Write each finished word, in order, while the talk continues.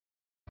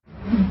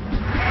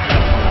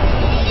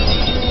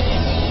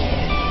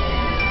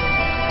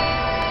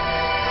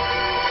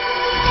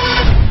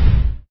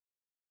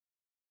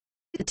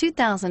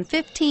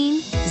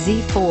2015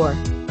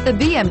 Z4. The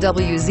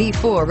BMW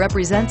Z4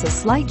 represents a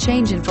slight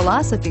change in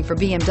philosophy for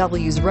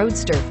BMW's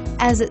Roadster,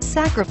 as it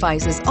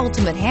sacrifices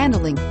ultimate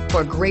handling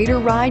for greater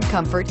ride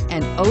comfort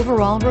and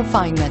overall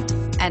refinement,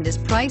 and is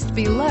priced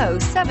below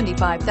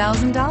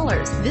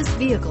 $75,000. This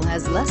vehicle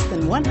has less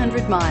than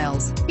 100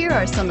 miles. Here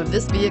are some of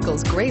this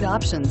vehicle's great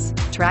options: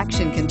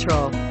 traction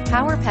control,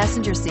 power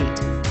passenger seat,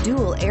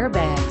 dual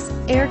airbags,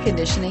 air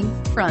conditioning,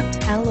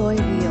 front alloy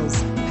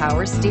wheels,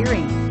 power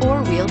steering,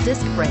 four-wheel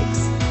disc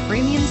brakes,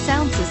 premium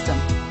sound system,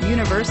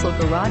 universal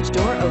garage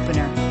door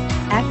opener,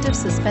 active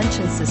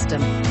suspension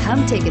system.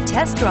 Come take a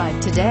test drive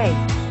today.